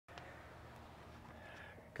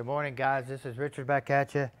Good morning, guys. This is Richard back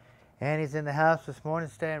at you. Annie's in the house this morning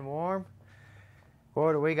staying warm.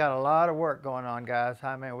 Boy, we got a lot of work going on, guys.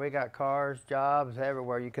 I mean, we got cars, jobs,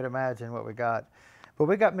 everywhere you could imagine what we got. But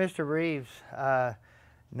we got Mr. Reeves,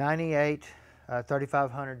 98,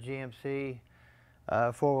 3500 GMC,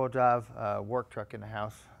 four-wheel drive work truck in the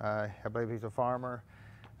house. I believe he's a farmer.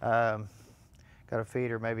 Got a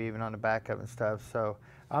feeder maybe even on the back of it and stuff. So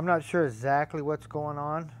I'm not sure exactly what's going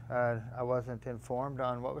on. I wasn't informed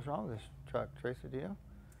on what was wrong with this truck. Teresa, do you?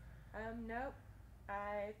 Nope.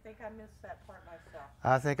 I think I missed that part myself.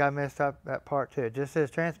 I think I missed up that part too. It just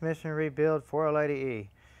says transmission rebuild 480E.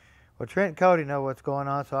 Well, Trent and Cody know what's going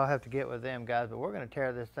on, so I'll have to get with them, guys. But we're going to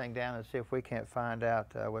tear this thing down and see if we can't find out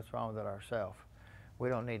what's wrong with it ourselves. We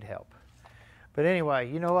don't need help. But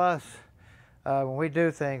anyway, you know us. When we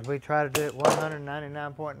do things, we try to do it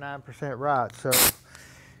 199.9% right. So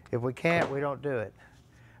if we can't, we don't do it.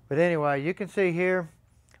 But anyway, you can see here,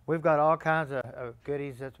 we've got all kinds of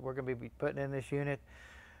goodies that we're going to be putting in this unit.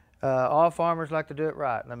 All farmers like to do it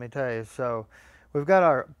right, let me tell you. So we've got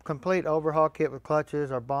our complete overhaul kit with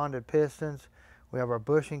clutches, our bonded pistons. We have our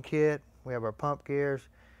bushing kit. We have our pump gears.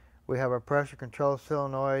 We have our pressure control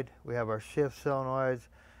solenoid. We have our shift solenoids,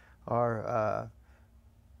 our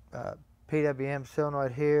PWM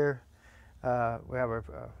solenoid here. We have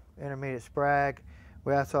our intermediate sprag.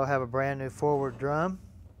 We also have a brand new forward drum.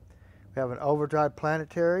 We have an overdrive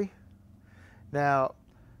planetary. Now,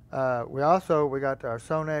 we got our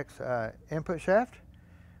Sonex input shaft.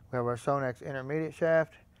 We have our Sonex intermediate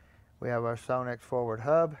shaft. We have our Sonex forward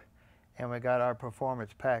hub. And we got our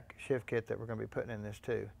performance pack shift kit that we're going to be putting in this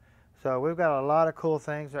too. So we've got a lot of cool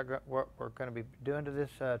things that we're going to be doing to this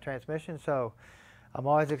transmission. So I'm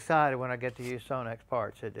always excited when I get to use Sonex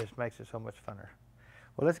parts. It just makes it so much funner.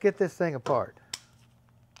 Well, let's get this thing apart.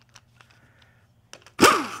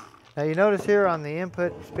 Now you notice here on the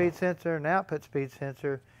input speed sensor and output speed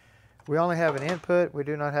sensor, we only have an input, we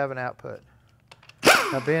do not have an output.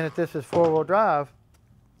 Now being that this is four-wheel drive,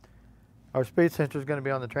 our speed sensor is going to be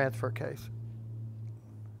on the transfer case.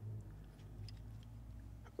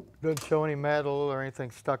 Doesn't show any metal or anything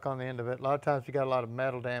stuck on the end of it. A lot of times you got a lot of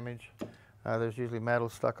metal damage. There's usually metal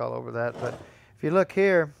stuck all over that. But if you look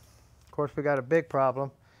here, of course we got a big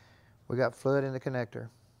problem. We got fluid in the connector.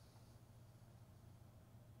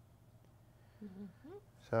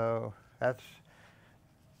 So that's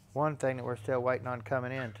one thing that we're still waiting on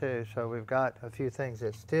coming in too. So we've got a few things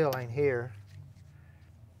that still ain't here.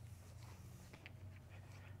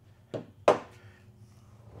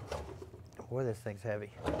 Boy, this thing's heavy.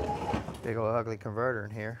 Big old ugly converter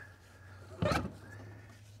in here.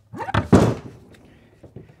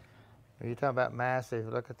 You're talking about massive.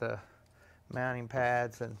 Look at the mounting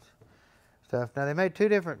pads and stuff. Now they made two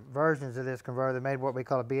different versions of this converter. They made what we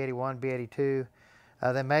call a B81, B82.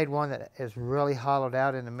 They made one that is really hollowed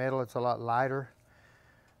out in the middle. It's a lot lighter,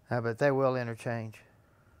 but they will interchange.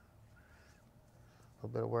 A little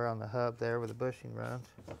bit of wear on the hub there where the bushing runs.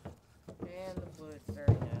 And the fluid's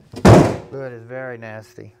very nasty. Fluid is very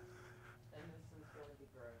nasty. And this one's going to be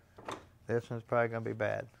gross. This one's probably going to be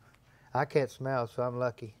bad. I can't smell, so I'm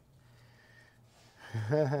lucky.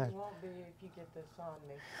 It won't be if you get this on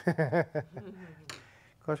me.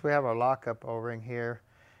 Of course, we have our lockup O-ring here.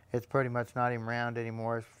 It's pretty much not even round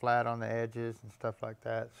anymore. It's flat on the edges and stuff like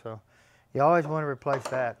that. So you always want to replace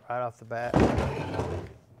that right off the bat.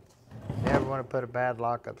 You never want to put a bad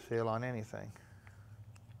lockup seal on anything.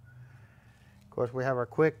 Of course, we have our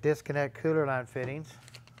quick disconnect cooler line fittings.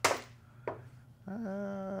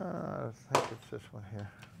 I think it's this one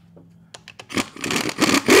here.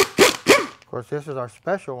 Of course, this is our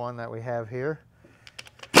special one that we have here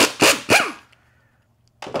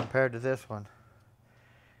compared to this one.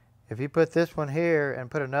 If you put this one here and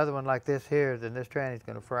put another one like this here, then this tranny is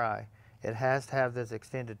going to fry. It has to have this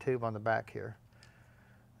extended tube on the back here.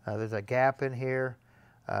 There's a gap in here.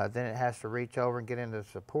 Then it has to reach over and get into the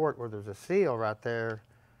support where there's a seal right there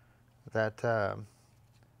that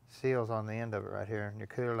seals on the end of it right here. And your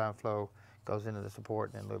cooler line flow goes into the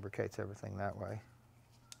support and then lubricates everything that way.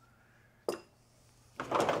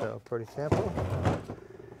 So pretty simple.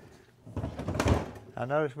 I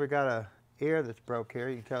noticed we got a ear that's broke here.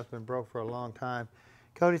 You can tell it's been broke for a long time.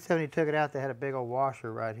 Cody said when he took it out, they had a big old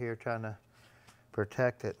washer right here trying to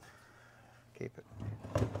protect it. Keep it.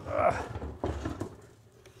 Ugh.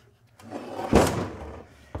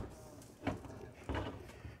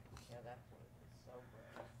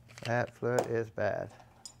 That fluid is bad.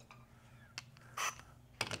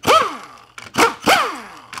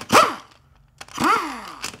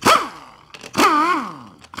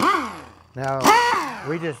 Now,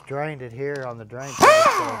 we just drained it here on the drain pipe,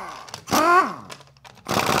 so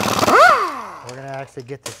we're going to actually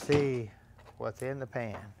get to see what's in the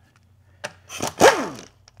pan.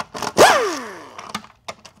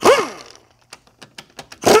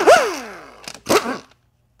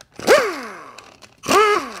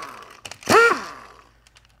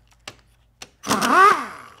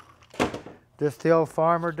 Just the old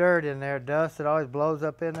farmer dirt in there, dust that always blows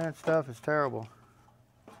up in there and stuff. It's terrible.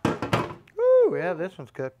 Woo, yeah, this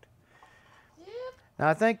one's cooked. Yep. Now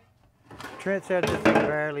I think Trent said this thing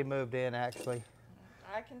barely moved in actually.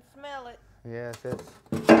 I can smell it. Yes, it's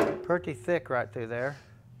pretty thick right through there.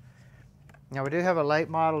 Now we do have a late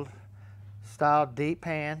model style deep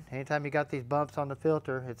pan. Anytime you got these bumps on the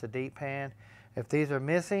filter, it's a deep pan. If these are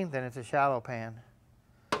missing, then it's a shallow pan.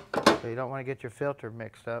 So you don't want to get your filter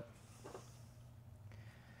mixed up.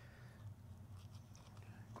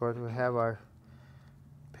 Of course, we have our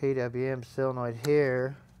PWM solenoid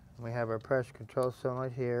here. We have our pressure control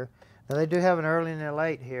solenoid here. Now they do have an early and a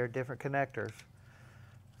late here, different connectors.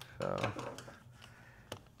 So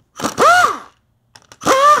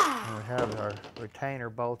and we have our retainer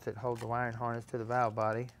bolts that hold the wiring harness to the valve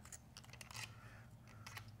body.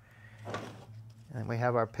 And we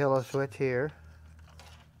have our pillow switch here.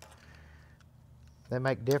 They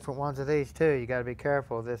make different ones of these too. You got to be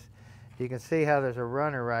careful of this. You can see how there's a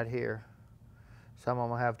runner right here. Some of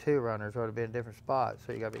them will have two runners or it'll be in different spots,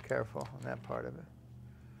 so you got to be careful on that part of it.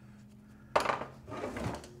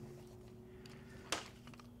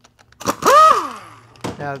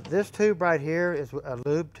 Now this tube right here is a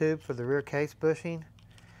lube tube for the rear case bushing,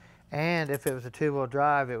 and if it was a two-wheel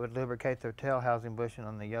drive, it would lubricate the tail housing bushing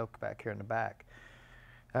on the yoke back here in the back.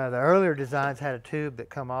 The earlier designs had a tube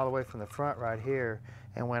that come all the way from the front right here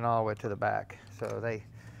and went all the way to the back. So they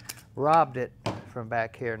robbed it from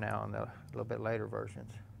back here now on the little bit later versions.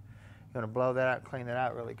 You're going to blow that out, clean it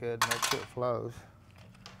out really good, make sure it flows.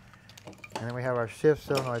 And then we have our shift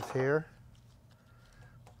solenoids here.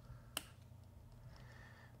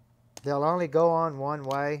 They'll only go on one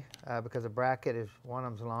way because the bracket is one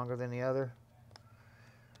of them's longer than the other.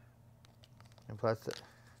 And plus,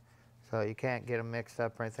 so you can't get them mixed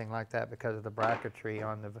up or anything like that because of the bracketry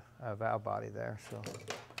on the valve body there. So.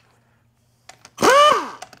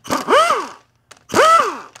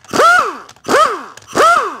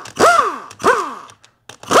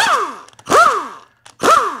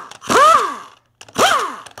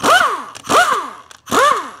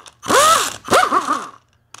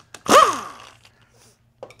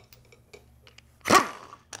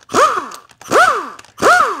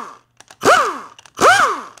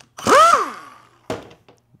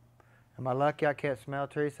 Am I lucky I can't smell,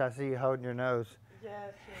 Teresa? I see you holding your nose.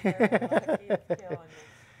 Yes, you're very lucky. It's killing me.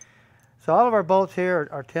 So all of our bolts here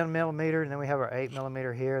are 10 millimeter, and then we have our 8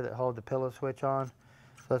 millimeter here that hold the pillow switch on.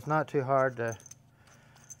 So it's not too hard to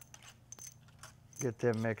get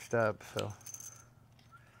them mixed up, so.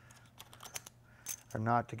 Or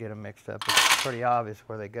not to get them mixed up. It's pretty obvious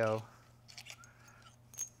where they go.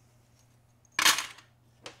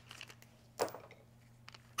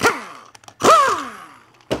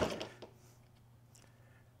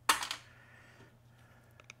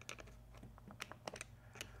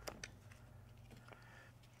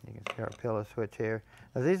 Our pillow switch here.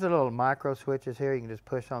 Now these are little micro switches here. You can just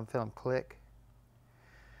push on, feel them click.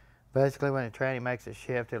 Basically, when the tranny makes a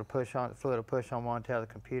shift, it'll push on the fluid will push on one, tell the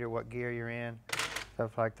computer what gear you're in,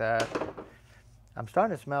 stuff like that. I'm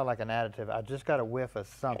starting to smell like an additive. I just got a whiff of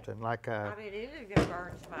something like I mean, it even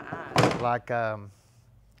burns my eyes. like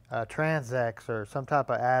Transex or some type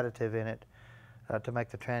of additive in it to make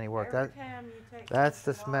the tranny work. Every time you take That's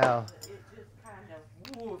the this smell. off, it just kind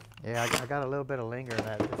of woof. Yeah, I got a little bit of linger in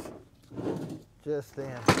that just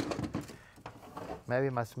then. Maybe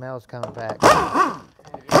my smell's coming back.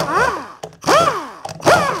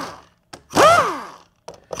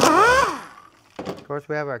 Of course,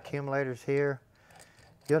 we have our accumulators here.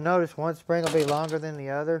 You'll notice one spring will be longer than the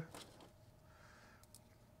other.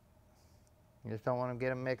 You just don't want to get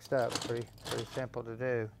them mixed up. Pretty simple to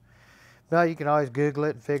do. But you can always Google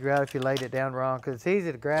it and figure out if you laid it down wrong, because it's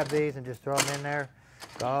easy to grab these and just throw them in there.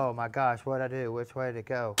 Oh my gosh, what'd I do? Which way did it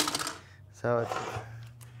go? So it's,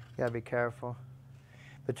 you gotta be careful.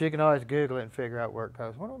 But you can always Google it and figure out where it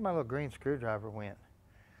goes. I wonder where my little green screwdriver went.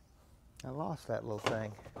 I lost that little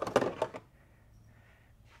thing.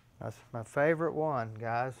 That's my favorite one,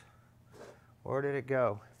 guys. Where did it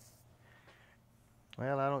go?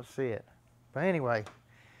 Well, I don't see it. But anyway,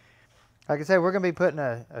 like I said, we're going to be putting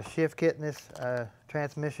a shift kit in this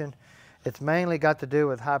transmission. It's mainly got to do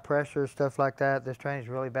with high pressure, stuff like that. This train is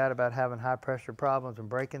really bad about having high pressure problems and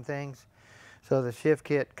breaking things. So the shift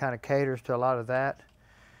kit kind of caters to a lot of that.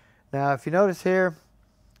 Now, if you notice here,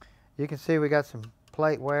 you can see we got some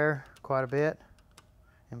plate wear. Of quite a bit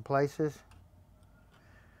in places.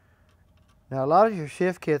 Now a lot of your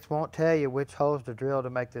shift kits won't tell you which holes to drill to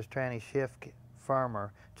make this tranny shift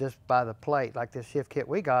firmer just by the plate. Like this shift kit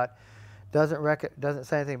we got doesn't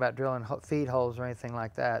say anything about drilling feed holes or anything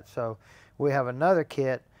like that. So we have another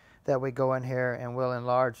kit that we go in here and we'll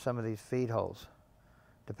enlarge some of these feed holes,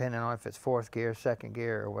 depending on if it's 4th gear, 2nd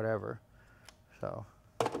gear, or whatever. So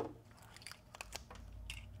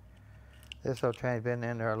this old train's been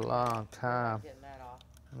in there a long time. Getting that off.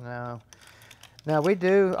 No. Now we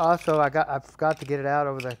do also, I forgot to get it out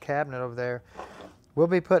over the cabinet over there. We'll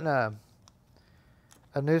be putting a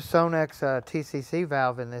new Sonex TCC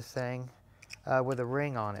valve in this thing with a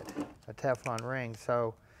ring on it, a Teflon ring.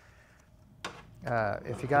 So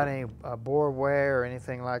if you got any bore wear or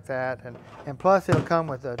anything like that, and plus it'll come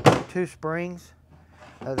with 2 springs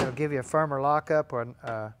that'll give you a firmer lockup or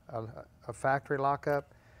a factory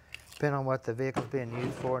lockup, depending on what the vehicle's being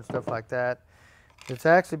used for and stuff like that. It's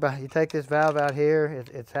actually, you take this valve out here,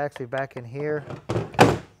 it's actually back in here.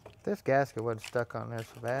 This gasket wasn't stuck on there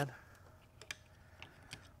so bad.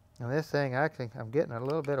 And this thing, actually, I'm getting a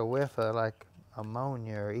little bit of whiff of like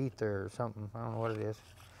ammonia or ether or something. I don't know what it is.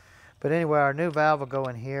 But anyway, our new valve will go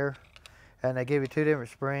in here, and they give you 2 different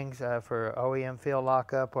springs for OEM field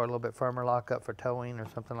lockup or a little bit firmer lockup for towing or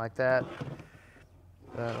something like that.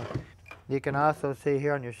 You can also see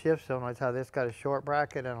here on your shift solenoids how this got a short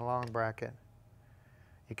bracket and a long bracket.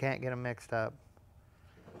 You can't get them mixed up.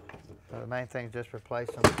 So the main thing is just replace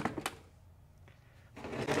them.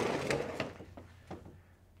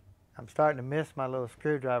 I'm starting to miss my little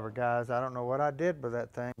screwdriver, guys. I don't know what I did with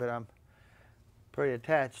that thing, but I'm pretty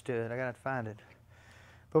attached to it. I gotta find it.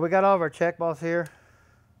 But we got all of our check balls here.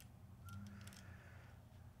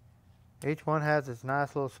 Each one has its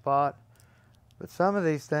nice little spot. But some of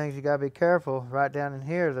these things you gotta be careful. Right down in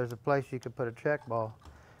here, there's a place you could put a check ball,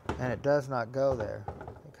 and it does not go there.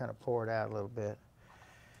 You kind of pour it out a little bit.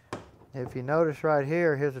 If you notice right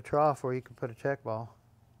here, here's a trough where you can put a check ball.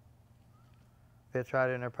 Fits right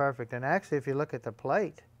in there perfect. And actually, if you look at the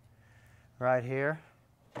plate right here,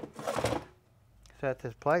 set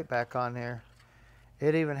this plate back on there,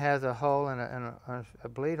 it even has a hole and a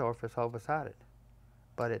bleed orifice hole beside it.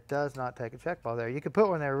 But it does not take a check ball there. You can put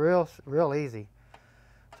one there real easy.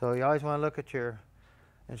 So you always want to look at your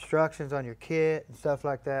instructions on your kit and stuff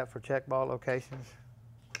like that for check ball locations.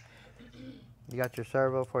 You got your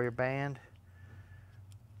servo for your band.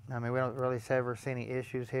 I mean, we don't really ever see any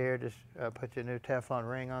issues here. Just put your new Teflon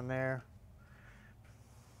ring on there.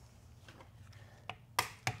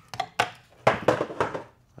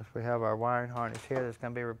 We have our wiring harness here that's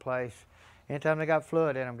going to be replaced. Anytime they got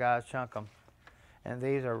fluid in them, guys, chunk them. And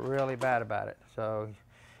these are really bad about it. So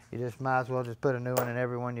you just might as well just put a new one in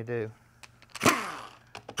every one you do.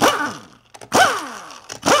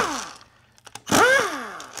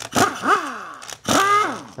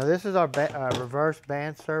 Now this is our reverse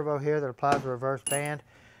band servo here that applies the reverse band.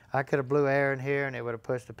 I could have blew air in here and it would have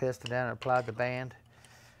pushed the piston down and applied the band.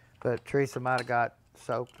 But Teresa might have got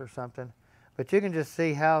soaked or something. But you can just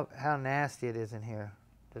see how nasty it is in here.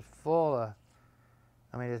 Just full of,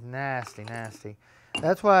 I mean, it's nasty, nasty.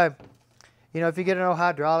 That's why, you know, if you get an old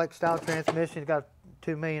hydraulic style transmission, it's got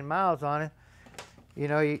 2 million miles on it, you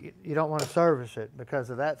know, you don't want to service it because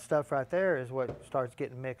of that stuff right there is what starts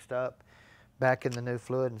getting mixed up back in the new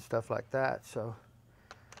fluid and stuff like that. So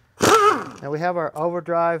now we have our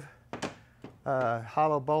overdrive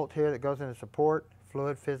hollow bolt here that goes into support.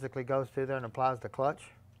 Fluid physically goes through there and applies the clutch.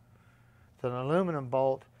 It's an aluminum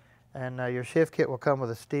bolt, and your shift kit will come with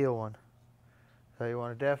a steel one. So you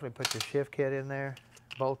want to definitely put your shift kit in there,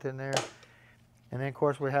 bolt in there. And then of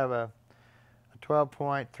course we have a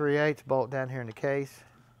 12.3/8 bolt down here in the case.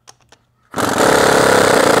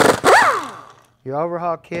 Your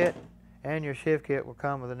overhaul kit and your shift kit will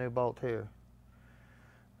come with a new bolt here.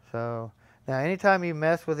 So now anytime you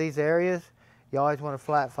mess with these areas, you always want a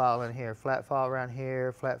flat file in here. Flat file around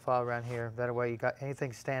here, flat file around here. That way you got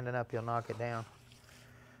anything standing up, you'll knock it down.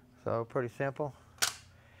 So pretty simple.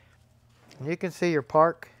 And you can see your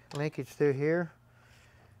park linkage through here.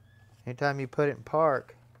 Anytime you put it in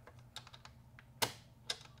park,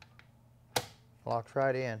 locks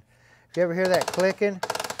right in. If you ever hear that clicking,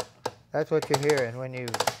 that's what you're hearing when you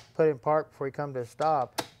put it in park before you come to a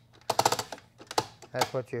stop.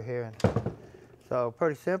 That's what you're hearing. So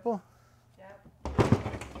pretty simple.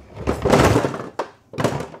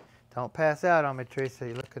 Don't pass out on me, Teresa.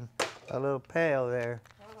 You're looking a little pale there.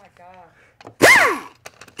 Oh my gosh.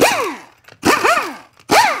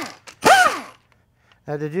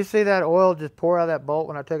 Now, did you see that oil just pour out of that bolt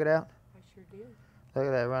when I took it out? I sure did. Look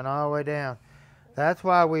at that, run all the way down. That's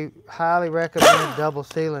why we highly recommend double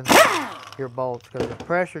sealing your bolts, because the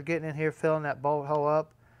pressure getting in here filling that bolt hole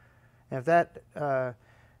up, and if that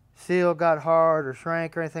seal got hard or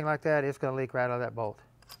shrank or anything like that, it's going to leak right out of that bolt.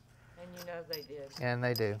 And you know they did. And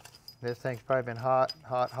they do. This thing's probably been hot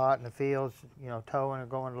in the fields, you know, towing or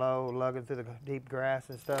going low, lugging through the deep grass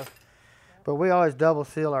and stuff. But we always double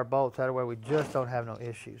seal our bolts, that way we just don't have no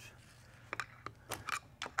issues.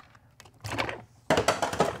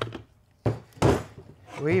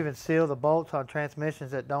 We even seal the bolts on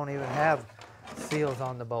transmissions that don't even have seals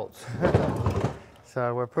on the bolts.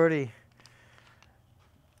 So we're pretty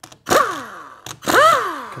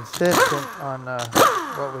consistent on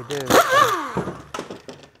what we do.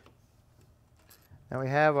 Now we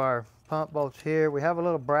have our pump bolts here. We have a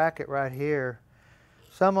little bracket right here.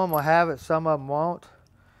 Some of them will have it, some of them won't.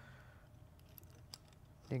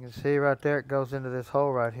 You can see right there it goes into this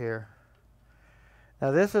hole right here.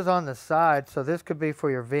 Now this is on the side, so this could be for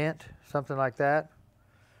your vent, something like that.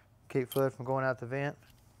 Keep fluid from going out the vent.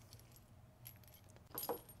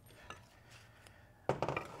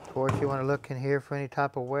 Of course, you want to look in here for any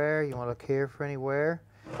type of wear. You want to look here for any wear.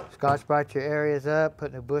 Scotch-Brite your areas up,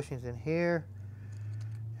 put new bushings in here.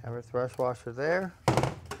 Have a thrust washer there.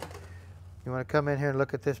 You want to come in here and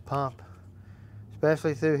look at this pump.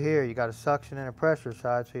 Especially through here, you got a suction and a pressure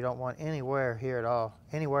side, so you don't want any wear here at all.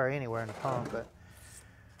 Anywhere in the pump. But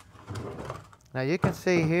now you can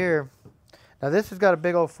see here, now this has got a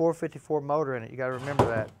big old 454 motor in it. You got to remember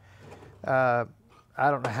that. I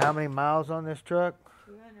don't know how many miles on this truck.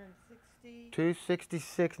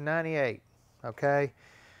 266.98. Okay,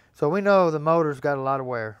 so we know the motor's got a lot of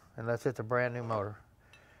wear unless it's a brand new motor.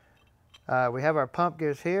 We have our pump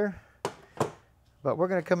gears here, but we're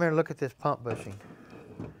going to come here and look at this pump bushing.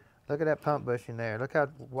 Look at that pump bushing there. Look how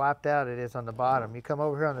wiped out it is on the bottom. You come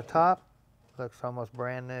over here on the top, looks almost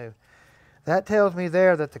brand new. That tells me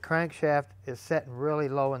there that the crankshaft is setting really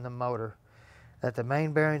low in the motor, that the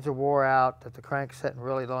main bearings are wore out, that the crank's setting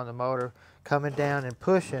really low in the motor, coming down and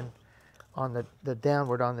pushing on the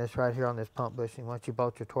downward on this right here on this pump bushing. Once you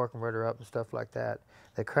bolt your torque converter up and stuff like that,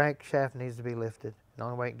 the crankshaft needs to be lifted. The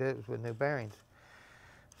only way you can do it is with new bearings.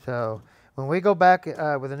 So when we go back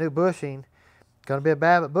with a new bushing, going to be a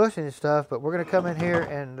Babbitt bushing and stuff, but we're going to come in here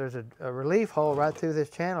and there's a relief hole right through this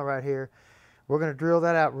channel right here. We're going to drill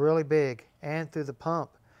that out really big, and through the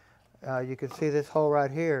pump. You can see this hole right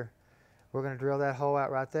here. We're going to drill that hole out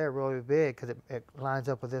right there really big because it lines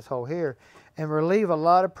up with this hole here, and relieve a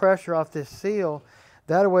lot of pressure off this seal.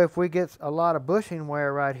 That way, if we get a lot of bushing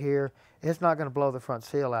wear right here, it's not going to blow the front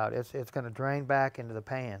seal out. It's going to drain back into the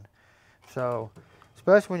pan. So,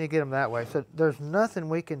 especially when you get them that way. So there's nothing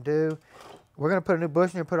we can do. We're going to put a new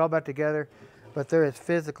bushing and put it all back together, but there is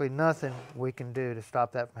physically nothing we can do to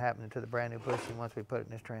stop that from happening to the brand new bushing once we put it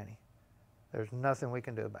in this tranny. There's nothing we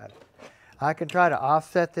can do about it. I can try to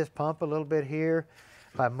offset this pump a little bit here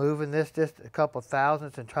by moving this just a couple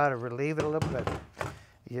thousandths and try to relieve it a little bit.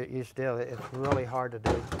 You still, it's really hard to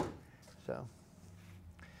do. So,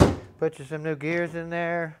 put you some new gears in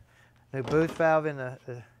there, new boost valve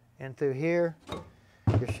in through here.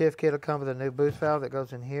 Your shift kit will come with a new boost valve that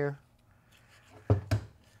goes in here.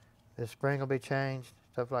 The spring will be changed,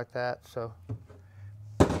 stuff like that. So.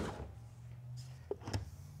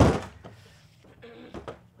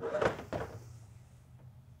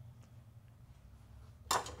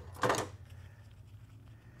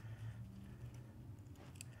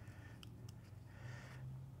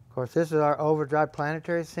 Of course, this is our overdrive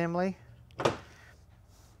planetary assembly.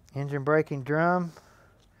 Engine braking drum.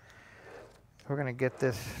 We're going to get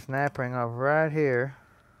this snap ring off right here.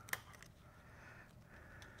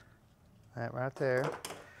 That right there.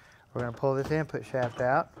 We're going to pull this input shaft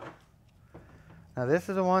out. Now this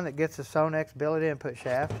is the one that gets the Sonex billet input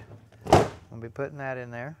shaft. We'll be putting that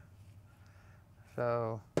in there.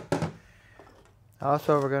 So,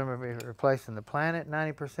 also we're going to be replacing the planet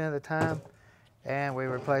 90% of the time. And we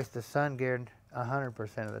replace the sun gear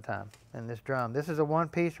 100% of the time in this drum. This is a one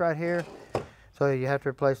piece right here, so you have to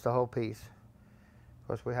replace the whole piece. Of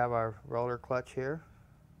course, we have our roller clutch here.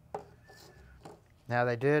 Now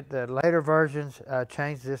the later versions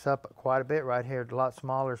changed this up quite a bit right here. A lot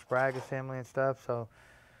smaller sprag assembly and stuff, so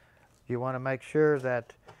you want to make sure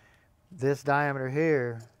that this diameter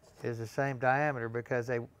here is the same diameter, because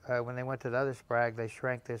they when they went to the other sprag, they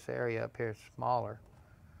shrank this area up here smaller.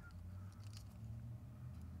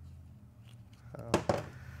 So, of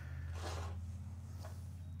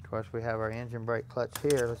course, we have our engine brake clutch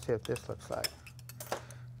here. Let's see what this looks like.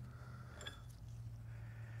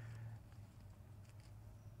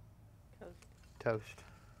 Toast.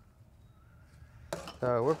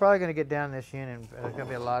 So we're probably going to get down this unit, and there's going to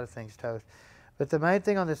be a lot of things toast. But the main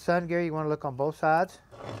thing on the sun gear, you want to look on both sides.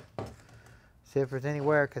 See if there's any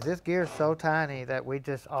wear, because this gear is so tiny that we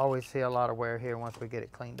just always see a lot of wear here once we get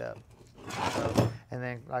it cleaned up. So, and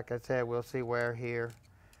then, like I said, we'll see wear here,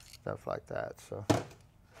 stuff like that. So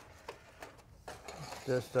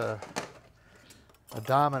just a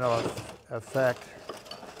domino effect.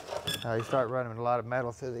 You start running a lot of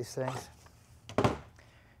metal through these things. Of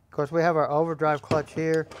course, we have our overdrive clutch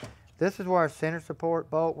here. This is where our center support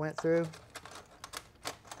bolt went through.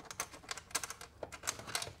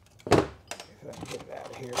 If I can get it out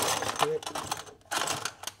of here real quick.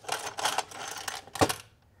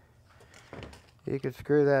 You could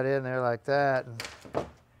screw that in there like that and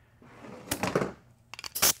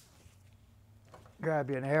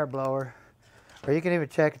grab you an air blower. Or you can even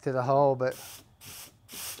check it to the hole, but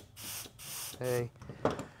see.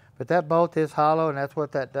 But that bolt is hollow, and that's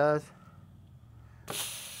what that does.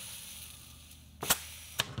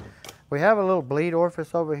 We have a little bleed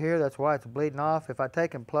orifice over here. That's why it's bleeding off. If I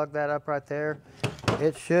take and plug that up right there,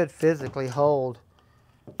 it should physically hold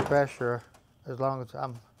pressure as long as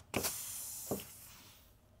I'm...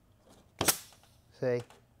 See?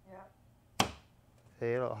 Yeah. See,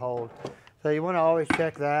 it'll hold. So you want to always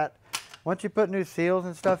check that. Once you put new seals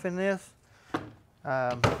and stuff in this,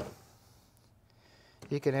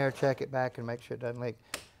 you can air check it back and make sure it doesn't leak.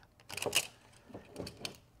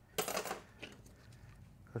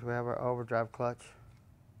 Because we have our overdrive clutch.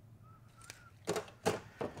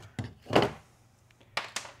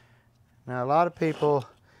 Now a lot of people,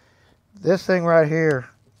 this thing right here,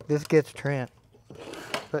 this gets Trent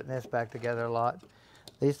putting this back together a lot.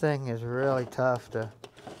 This thing is really tough to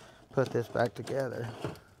put this back together.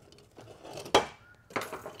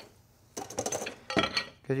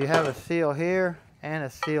 Because you have a seal here and a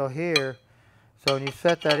seal here. So when you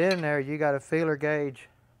set that in there, you got a feeler gauge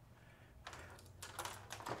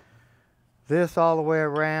this all the way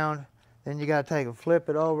around. Then you got to take and flip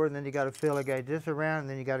it over, and then you got to feeler gauge this around, and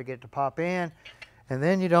then you got to get it to pop in. And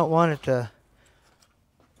then you don't want it to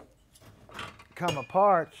come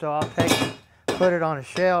apart, so I'll take it, put it on a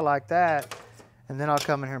shell like that, and then I'll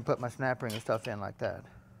come in here and put my snap ring and stuff in like that.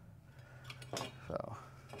 So,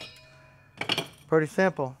 pretty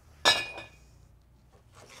simple.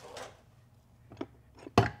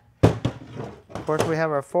 Of course, we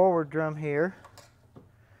have our forward drum here.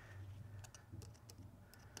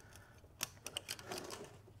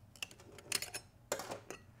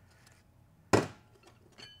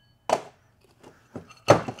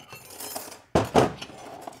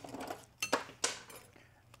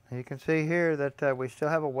 You can see here that we still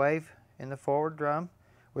have a wave in the forward drum,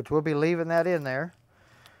 which we'll be leaving that in there.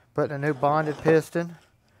 Putting a new bonded piston,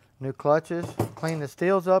 new clutches, clean the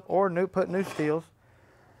steels up, or put new steels.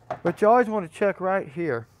 But you always want to check right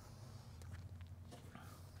here.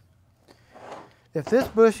 If this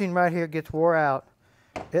bushing right here gets wore out,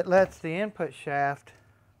 it lets the input shaft,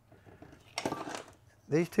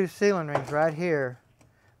 these two sealing rings right here,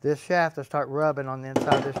 this shaft will start rubbing on the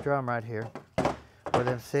inside of this drum right here, where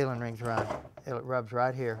them sealing rings run. It rubs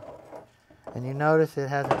right here. And you notice it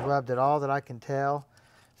hasn't rubbed at all that I can tell.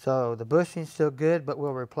 So the bushing's still good, but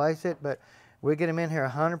we'll replace it. But we get them in here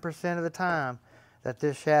 100% of the time that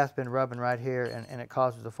this shaft's been rubbing right here, and it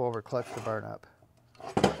causes the forward clutch to burn up.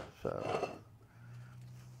 So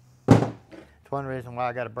it's one reason why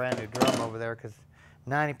I got a brand new drum over there, because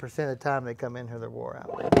 90% of the time they come in here, they're wore out.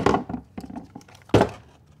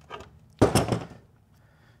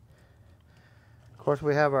 Of course,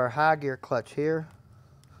 we have our high gear clutch here.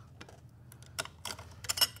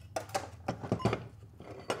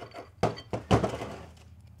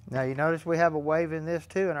 Now you notice we have a wave in this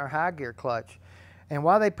too in our high gear clutch. And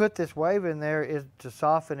why they put this wave in there is to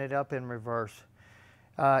soften it up in reverse.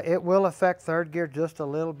 It will affect third gear just a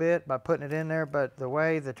little bit by putting it in there, but the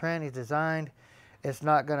way the tranny is designed, it's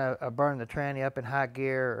not going to burn the tranny up in high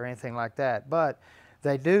gear or anything like that. But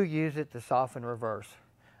they do use it to soften reverse.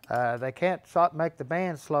 They can't make the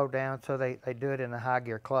band slow down, so they do it in the high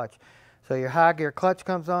gear clutch. So your high gear clutch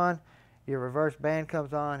comes on, your reverse band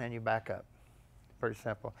comes on, and you back up. Pretty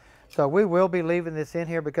simple. So we will be leaving this in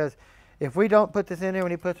here, because if we don't put this in here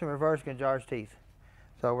when he puts it in reverse, it's going to jar his teeth.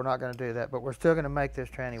 So we're not going to do that, but we're still going to make this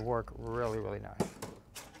tranny work really, really nice.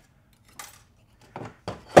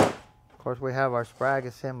 Of course, we have our sprag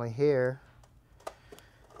assembly here.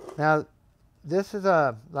 Now, this is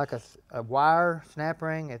like a wire snap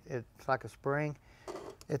ring. It's like a spring.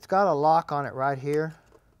 It's got a lock on it right here.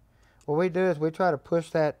 What we do is we try to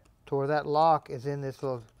push that to where that lock is in this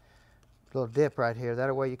little dip right here.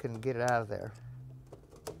 That way you can get it out of there.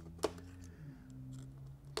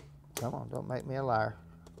 Come on, don't make me a liar.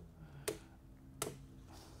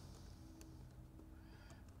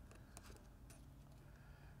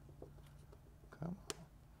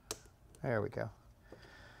 There we go.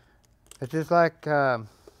 It's just like, oops,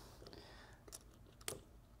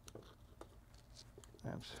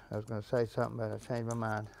 I was going to say something, but I changed my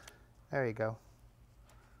mind. There you go.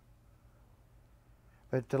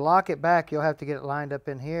 But to lock it back, you'll have to get it lined up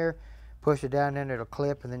in here, push it down in, it'll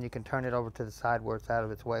clip, and then you can turn it over to the side where it's out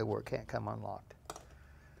of its way where it can't come unlocked.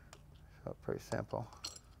 So pretty simple.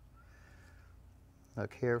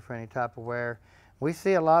 Look here for any type of wear. We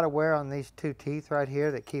see a lot of wear on these two teeth right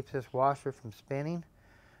here that keeps this washer from spinning.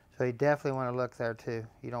 So you definitely want to look there too.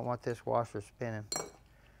 You don't want this washer spinning.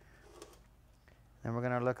 Then we're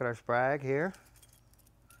going to look at our sprag here.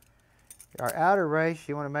 Our outer race,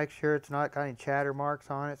 you want to make sure it's not got any chatter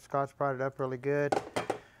marks on it. Scotch-Brite it up really good.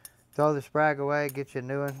 Throw the sprag away, get you a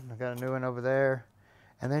new one. I got a new one over there.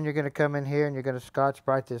 And then you're going to come in here and you're going to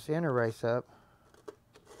Scotch-Brite this inner race up.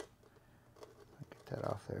 Get that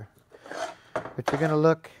off there. But you're going to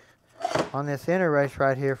look on this inner race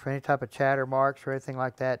right here for any type of chatter marks or anything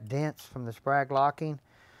like that, dents from the sprag locking.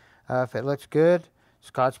 If it looks good,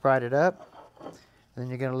 Scotch-Brite it up. And then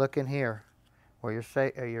you're going to look in here where your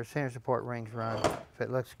center support rings run. If it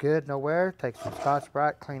looks good, no wear, take some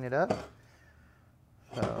Scotch-Brite, clean it up.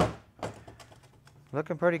 So,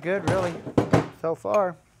 looking pretty good really so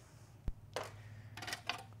far.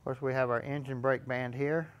 Of course, we have our engine brake band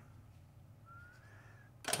here.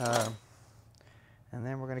 And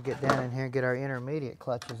then we're going to get down in here and get our intermediate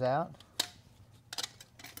clutches out.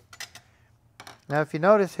 Now if you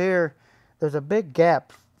notice here, there's a big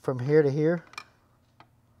gap from here to here.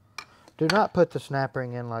 Do not put the snap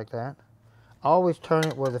ring in like that. Always turn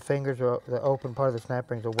it where the fingers are, the open part of the snap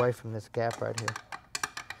ring is away from this gap right here.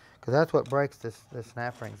 Because that's what breaks the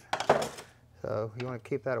snap rings. So you want to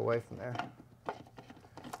keep that away from there.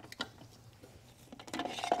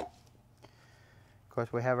 Of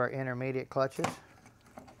course, we have our intermediate clutches.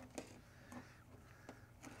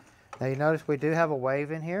 Now you notice we do have a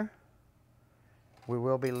wave in here. We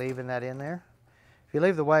will be leaving that in there. If you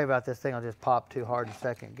leave the wave out, this thing will just pop too hard in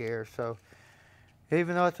second gear. So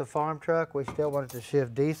even though it's a farm truck, we still want it to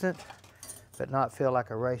shift decent, but not feel like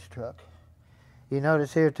a race truck. You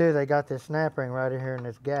notice here too, they got this snap ring right here in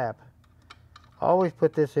this gap. Always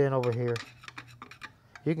put this in over here.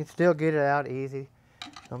 You can still get it out easy,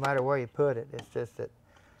 no matter where you put it. It's just that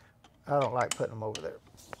I don't like putting them over there.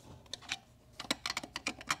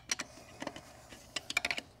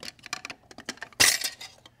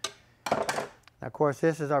 Now, of course,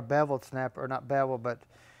 this is our beveled snapper, or not bevel, but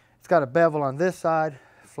it's got a bevel on this side,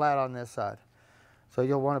 flat on this side. So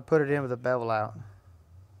you'll want to put it in with a bevel out,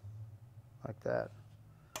 like that.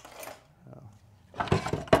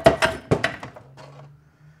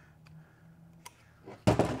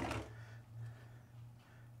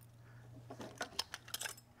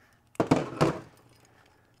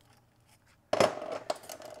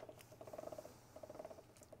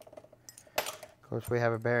 Of course, we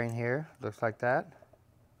have a bearing here, looks like that.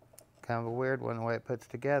 Kind of a weird one the way it puts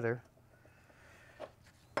together.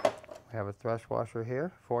 We have a thrust washer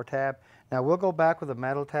here, 4-tab. Now we'll go back with a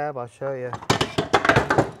metal tab, I'll show you.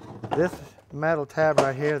 This metal tab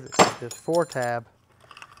right here, this 4-tab,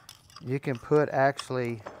 you can put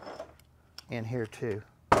actually in here too.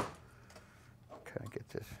 Kind of get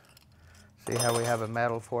this. See how we have a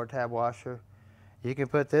metal 4-tab washer? You can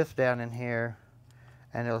put this down in here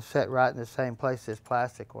and it'll sit right in the same place this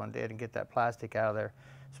plastic one did and get that plastic out of there.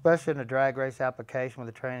 Especially in a drag race application where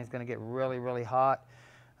the training's going to get really, really hot,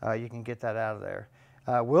 you can get that out of there.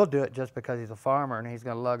 We'll do it just because he's a farmer and he's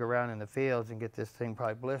going to lug around in the fields and get this thing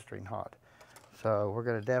probably blistering hot. So we're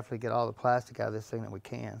going to definitely get all the plastic out of this thing that we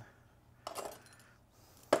can.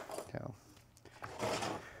 So.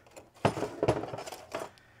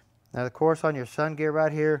 Now, of course, on your sun gear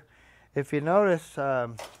right here, if you notice,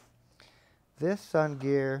 this sun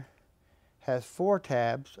gear has 4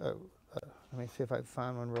 tabs. Let me see if I can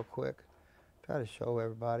find one real quick. Try to show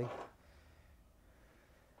everybody.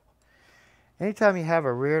 Anytime you have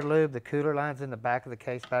a rear lube, the cooler line's in the back of the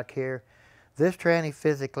case back here. This tranny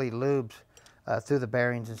physically lubes through the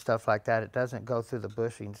bearings and stuff like that. It doesn't go through the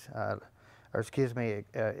bushings, or excuse me,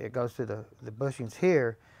 it goes through the bushings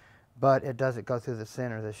here, but it doesn't go through the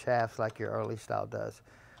center of the shafts like your early style does.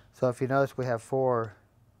 So if you notice, we have 4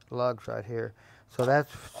 lugs right here. So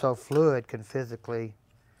that's so fluid can physically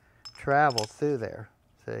travel through there,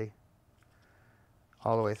 see,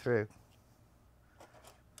 all the way through.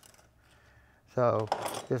 So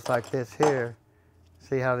just like this here,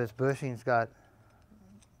 see how this bushing's got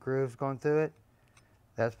grooves going through it?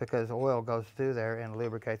 That's because oil goes through there and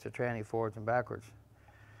lubricates the tranny forwards and backwards.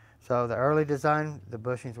 So the early design, the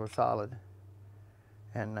bushings were solid.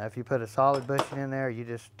 And if you put a solid bushing in there, you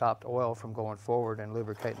just stopped oil from going forward and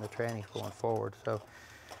lubricating the trannies going forward. So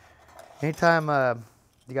anytime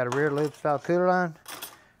you got a rear lube style cooler line,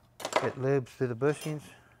 it lubes through the bushings,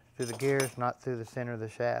 through the gears, not through the center of the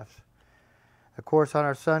shafts. Of course, on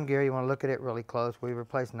our Sun gear, you want to look at it really close. We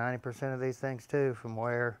replaced 90% of these things too from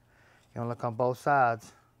wear. You want to look on both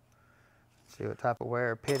sides, see what type of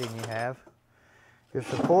wear or pitting you have. Your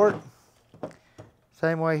support,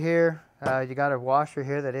 same way here. You got a washer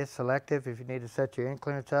here that is selective if you need to set your in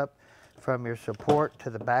clearance up from your support to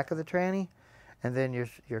the back of the tranny, and then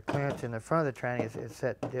your clearance in the front of the tranny is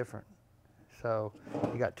set different. So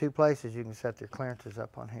you got two places you can set your clearances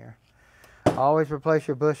up on here. Always replace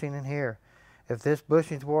your bushing in here. If this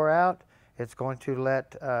bushing's wore out, it's going to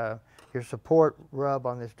let your support rub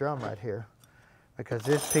on this drum right here, because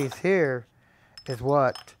this piece here is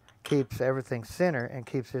what keeps everything center and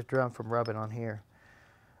keeps this drum from rubbing on here.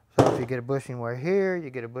 So if you get a bushing wear here, you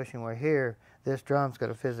get a bushing wear here, this drum's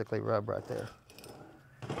going to physically rub right there.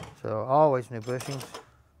 So always new bushings.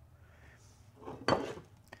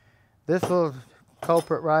 This little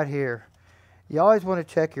culprit right here, you always want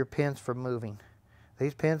to check your pins for moving.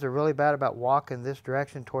 These pins are really bad about walking this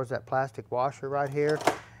direction towards that plastic washer right here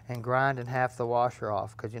and grinding half the washer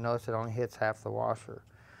off, because you notice it only hits half the washer.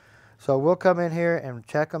 So we'll come in here and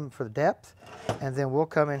check them for the depth, and then we'll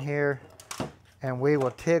come in here and we will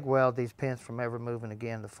TIG weld these pins from ever moving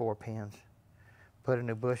again, the 4 pins. Put a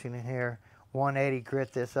new bushing in here. 180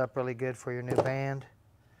 grit this up really good for your new band.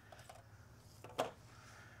 Of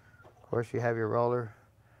course, you have your roller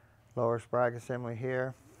lower sprag assembly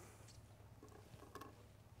here.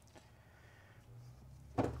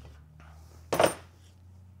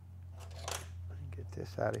 Get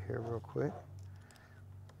this out of here real quick.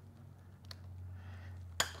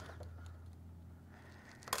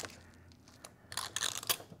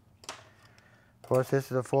 Of course,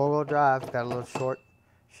 this is a 4-wheel drive. It's got a little short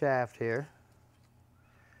shaft here.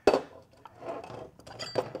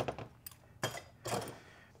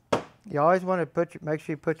 You always want to make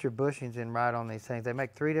sure you put your bushings in right on these things. They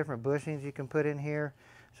make 3 different bushings you can put in here,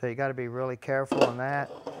 so you got to be really careful on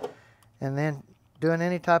that. And then doing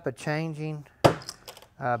any type of changing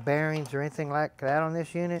bearings or anything like that on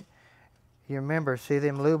this unit, you remember, see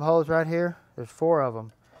them lube holes right here? There's 4 of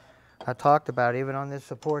them. I talked about it, even on this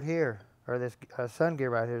support here, or this Sun gear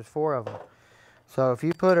right here, there's 4 of them. So if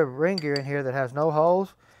you put a ring gear in here that has no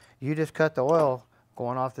holes, you just cut the oil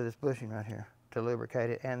going off to this bushing right here to lubricate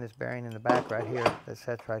it, and this bearing in the back right here that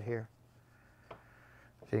sets right here.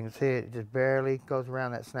 So you can see it just barely goes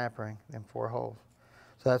around that snap ring, them 4 holes.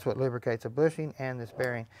 So that's what lubricates a bushing and this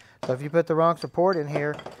bearing. So if you put the wrong support in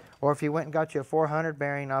here, or if you went and got you a 400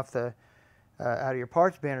 bearing off the out of your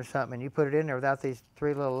parts bin or something, and you put it in there without these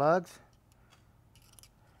 3 little lugs,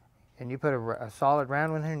 and you put a solid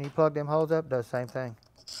round one here and you plug them holes up, it does the same thing.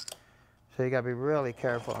 So you got to be really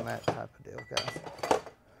careful on that type of deal, guys.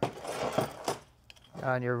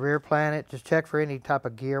 On your rear planet, just check for any type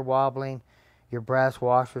of gear wobbling, your brass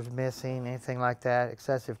washers missing, anything like that,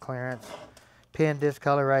 excessive clearance, pin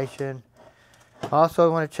discoloration.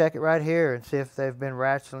 Also want to check it right here and see if they've been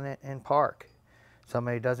ratcheting it in park.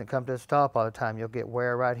 Somebody doesn't come to a stop all the time, you'll get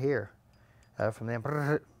wear right here from them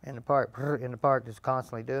in the park, just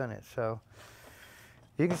constantly doing it. So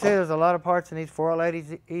you can see there's a lot of parts in these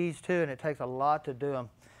 480Es too, and it takes a lot to do them,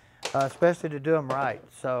 especially to do them right.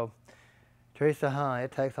 So Teresa,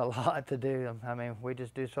 it takes a lot to do them. I mean, we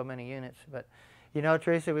just do so many units. But you know,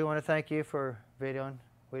 Teresa, we want to thank you for videoing.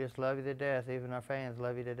 We just love you to death. Even our fans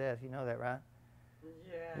love you to death. You know that, right?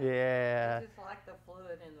 Yeah. Yeah. I just like the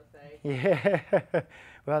fluid in the face. Yeah.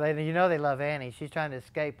 Well, you know they love Annie. She's trying to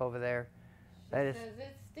escape over there. She says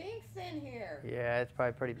it stinks in here. Yeah, it's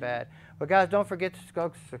probably pretty bad. Well, guys, don't forget to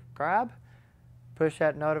go subscribe. Push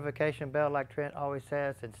that notification bell like Trent always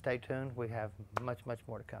says, and stay tuned. We have much, much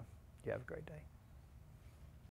more to come. You have a great day.